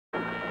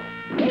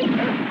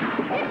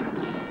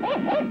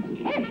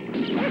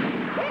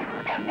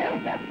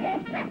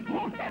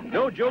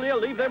No, Julia,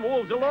 leave them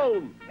wolves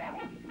alone.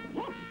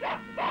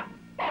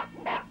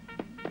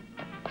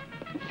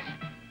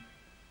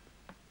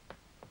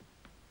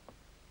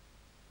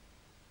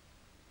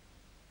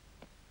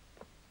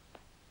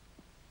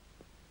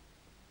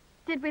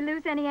 Did we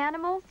lose any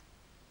animals?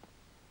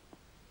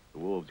 The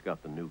wolves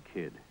got the new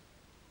kid.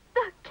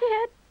 The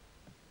kid?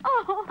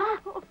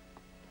 Oh!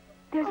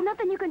 There's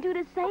nothing you can do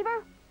to save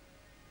her?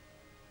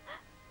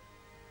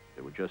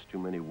 There were just too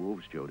many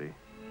wolves, Jody.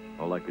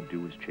 All I could do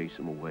was chase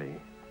them away.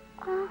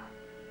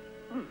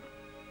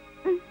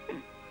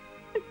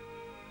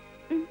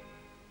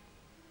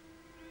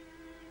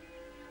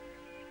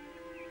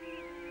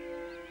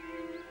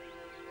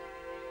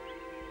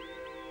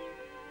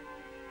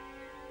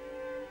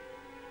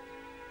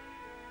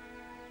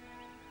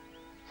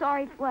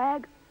 Sorry,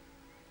 Flag.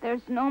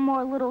 There's no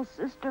more little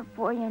sister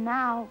for you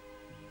now.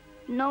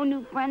 No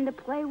new friend to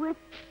play with.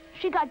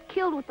 She got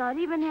killed without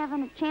even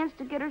having a chance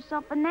to get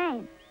herself a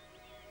name.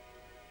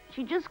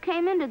 She just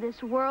came into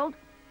this world,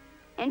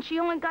 and she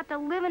only got to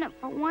live in it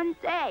for one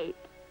day.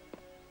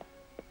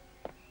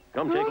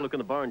 Come take a look in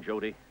the barn,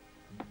 Jody.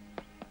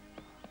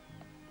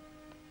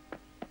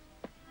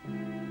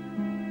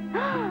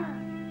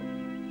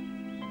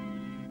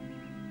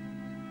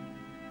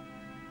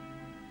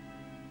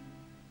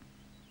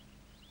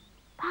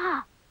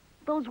 Pa,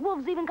 those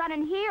wolves even got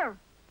in here.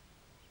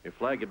 If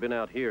Flag had been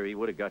out here, he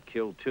would have got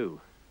killed, too.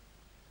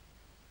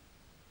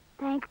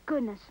 Thank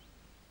goodness.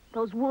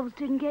 Those wolves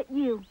didn't get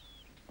you.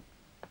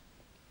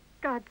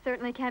 God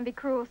certainly can be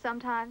cruel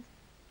sometimes.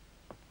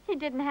 He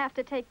didn't have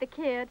to take the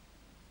kid.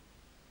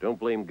 Don't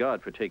blame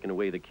God for taking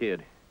away the kid.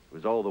 It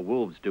was all the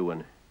wolves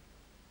doing.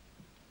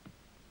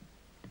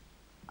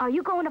 Are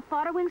you going to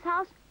Fodderwing's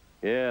house?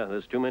 Yeah,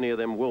 there's too many of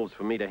them wolves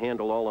for me to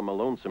handle all on my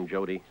lonesome,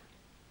 Jody.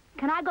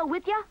 Can I go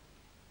with you?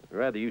 I'd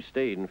rather you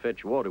stayed and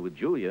fetch water with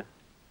Julia.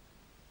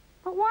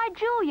 But why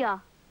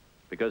Julia?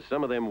 Because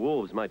some of them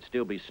wolves might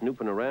still be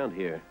snooping around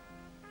here.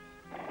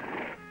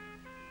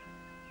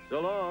 So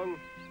long.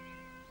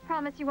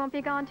 Promise you won't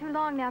be gone too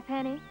long now,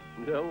 Penny.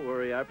 Don't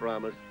worry, I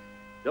promise.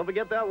 Don't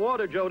forget that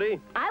water, Jody.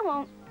 I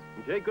won't.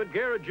 And take good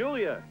care of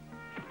Julia.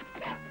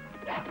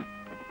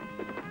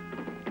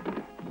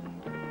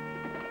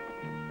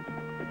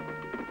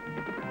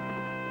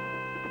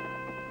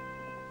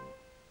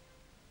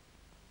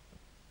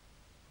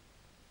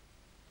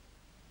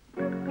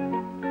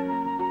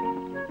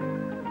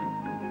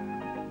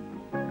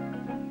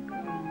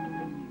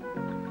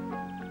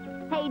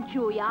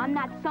 Julia, I'm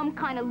not some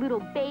kind of little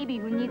baby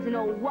who needs an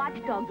old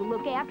watchdog to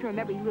look after him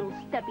every little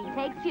step he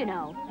takes, you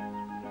know.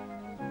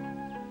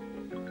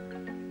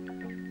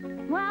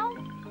 Well,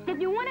 if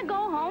you want to go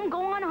home,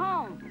 go on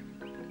home.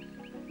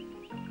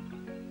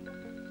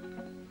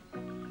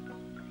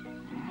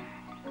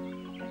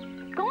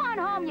 Go on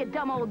home, you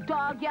dumb old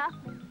dog, ya.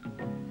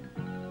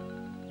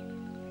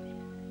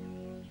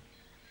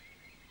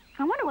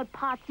 I wonder what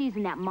Pa sees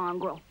in that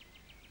mongrel.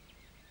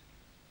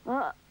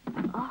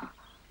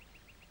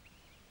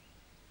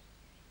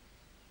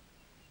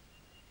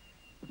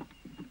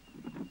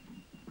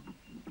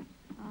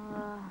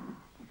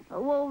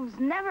 Wolves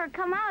never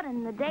come out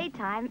in the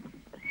daytime.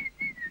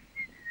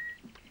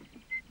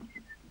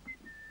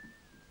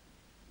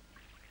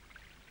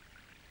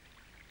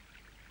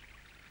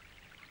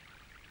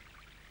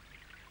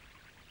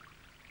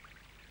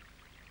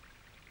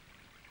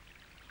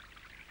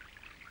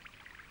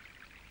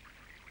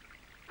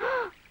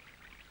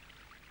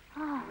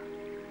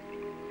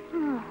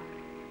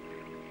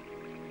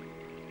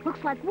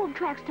 Looks like wolf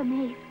tracks to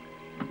me.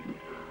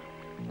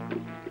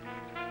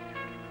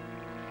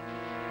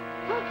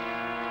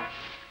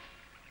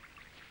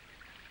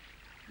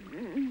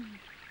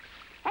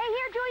 Hey,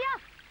 here, Julia!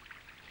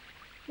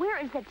 Where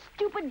is that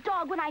stupid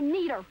dog when I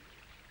need her?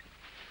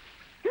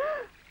 The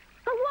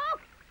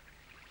wolf!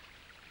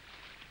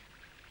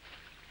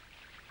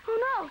 Oh,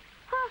 no!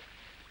 Huh?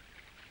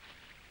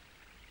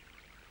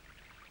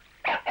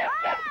 Ah!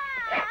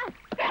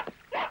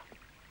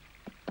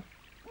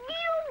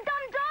 You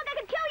dumb dog, I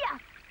could kill you!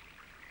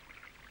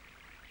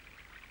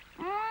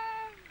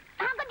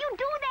 How could you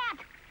do that?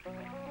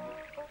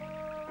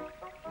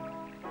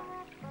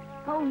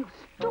 Oh, you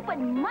stupid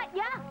mutt,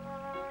 ya!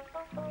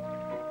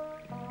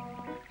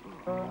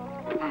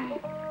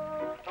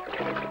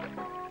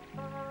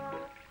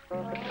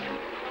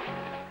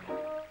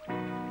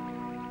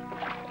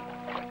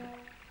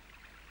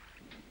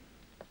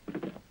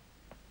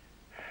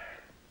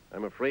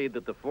 I'm afraid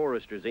that the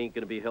foresters ain't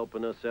going to be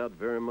helping us out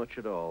very much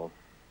at all.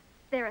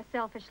 They're a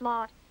selfish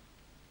lot,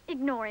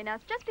 ignoring us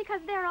just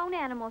because their own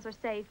animals are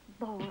safe.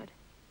 Lord.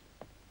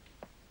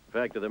 The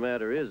fact of the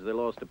matter is, they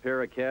lost a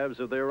pair of calves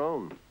of their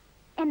own.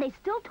 And they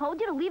still told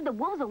you to leave the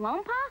wolves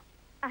alone, Pa?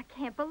 I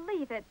can't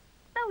believe it.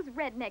 Those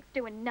rednecks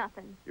doing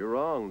nothing. You're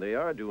wrong. They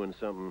are doing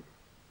something.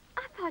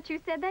 I thought you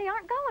said they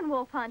aren't going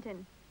wolf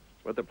hunting.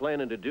 What they're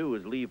planning to do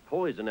is leave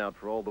poison out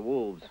for all the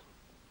wolves.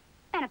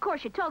 And, of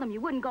course, you told them you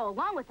wouldn't go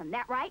along with them,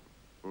 that right?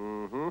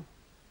 Mm-hmm.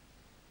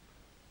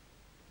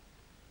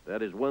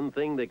 That is one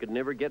thing they could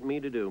never get me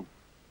to do.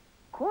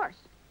 Of course.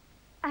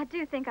 I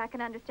do think I can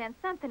understand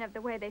something of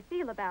the way they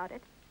feel about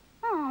it.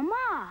 Oh,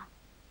 Ma.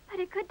 But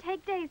it could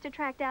take days to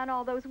track down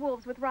all those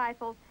wolves with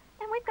rifles,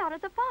 and we've got us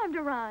a farm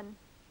to run.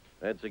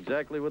 That's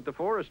exactly what the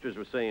foresters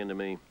were saying to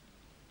me.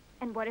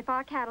 And what if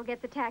our cattle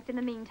gets attacked in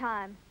the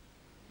meantime?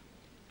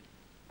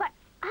 But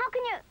how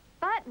can you...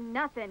 But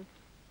nothing.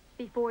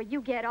 Before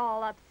you get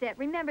all upset,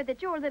 remember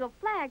that your little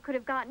flag could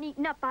have gotten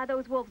eaten up by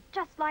those wolves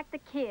just like the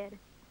kid.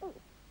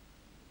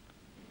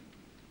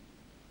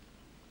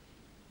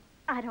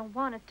 I don't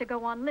want us to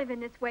go on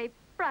living this way,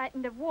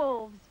 frightened of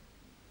wolves.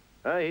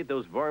 I hate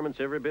those varmints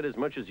every bit as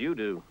much as you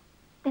do.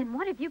 Then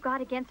what have you got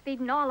against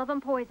feeding all of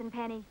them poison,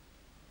 Penny?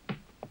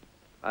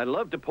 I'd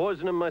love to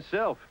poison them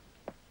myself.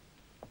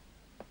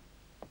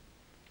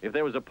 If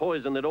there was a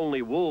poison that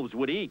only wolves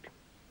would eat.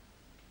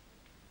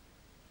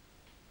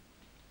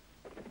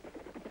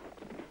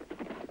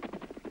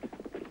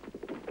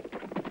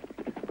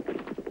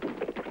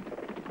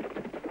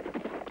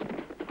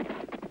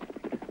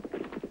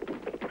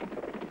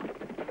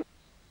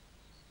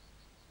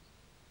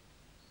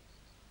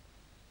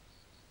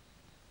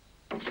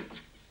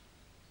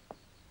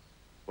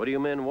 What are you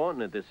men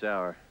wanting at this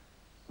hour?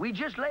 We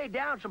just laid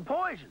down some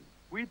poison.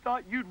 We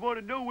thought you'd want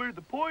to know where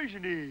the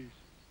poison is.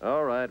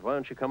 All right, why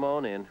don't you come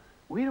on in?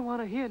 We don't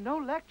want to hear no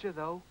lecture,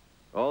 though.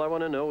 All I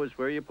want to know is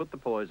where you put the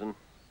poison.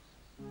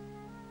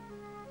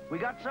 We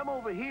got some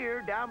over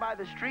here, down by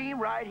the stream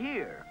right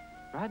here.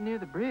 Right near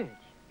the bridge.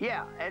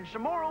 Yeah, and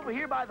some more over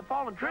here by the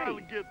fallen tree. Trying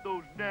to get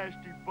those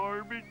nasty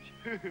varmints.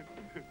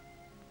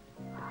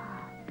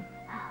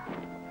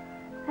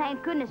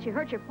 Thank goodness you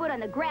hurt your foot on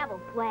the gravel,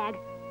 Flag.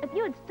 If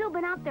you had still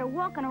been out there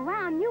walking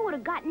around, you would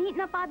have gotten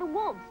eaten up by the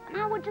wolves. And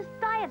I would just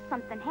die if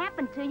something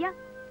happened to you.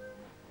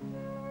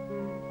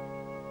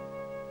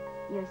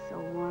 You're so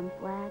warm,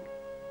 Flag.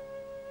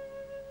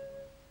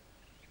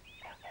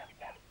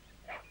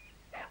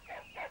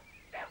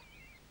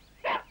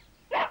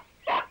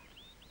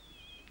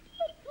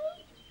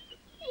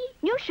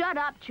 You shut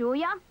up,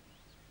 Julia.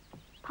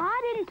 Pa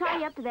didn't tie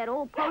you up to that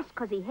old post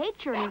because he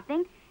hates you or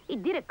anything. He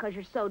did it because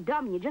you're so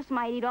dumb you just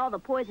might eat all the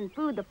poison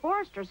food the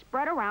foresters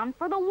spread around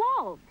for the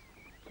wolves.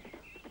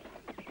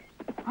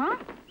 Huh?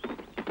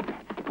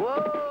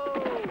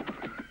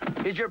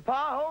 Whoa! Is your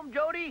pa home,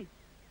 Jody?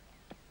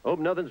 Hope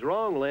nothing's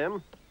wrong,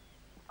 Lem.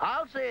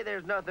 I'll say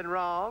there's nothing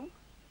wrong.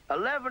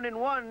 11 in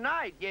one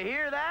night, you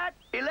hear that?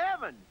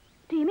 11!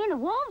 Do you mean the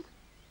wolves?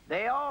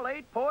 They all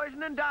ate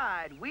poison and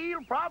died.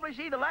 We'll probably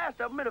see the last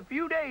of them in a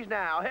few days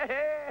now.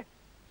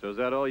 So is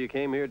that all you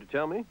came here to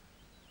tell me?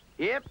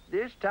 Yep,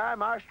 this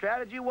time our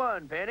strategy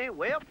won, Penny.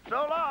 Well,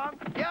 so long.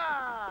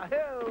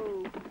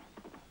 Yah-hoo!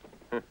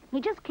 He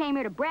just came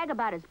here to brag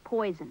about his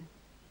poison.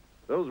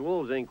 Those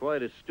wolves ain't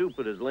quite as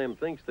stupid as Lem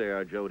thinks they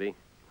are, Jody.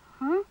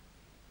 Huh?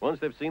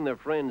 Once they've seen their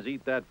friends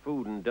eat that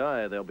food and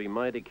die, they'll be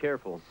mighty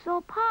careful.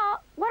 So, Pa,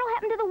 what'll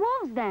happen to the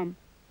wolves then?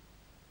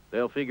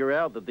 They'll figure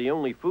out that the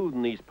only food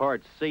in these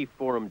parts safe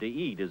for them to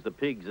eat is the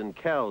pigs and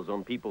cows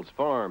on people's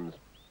farms.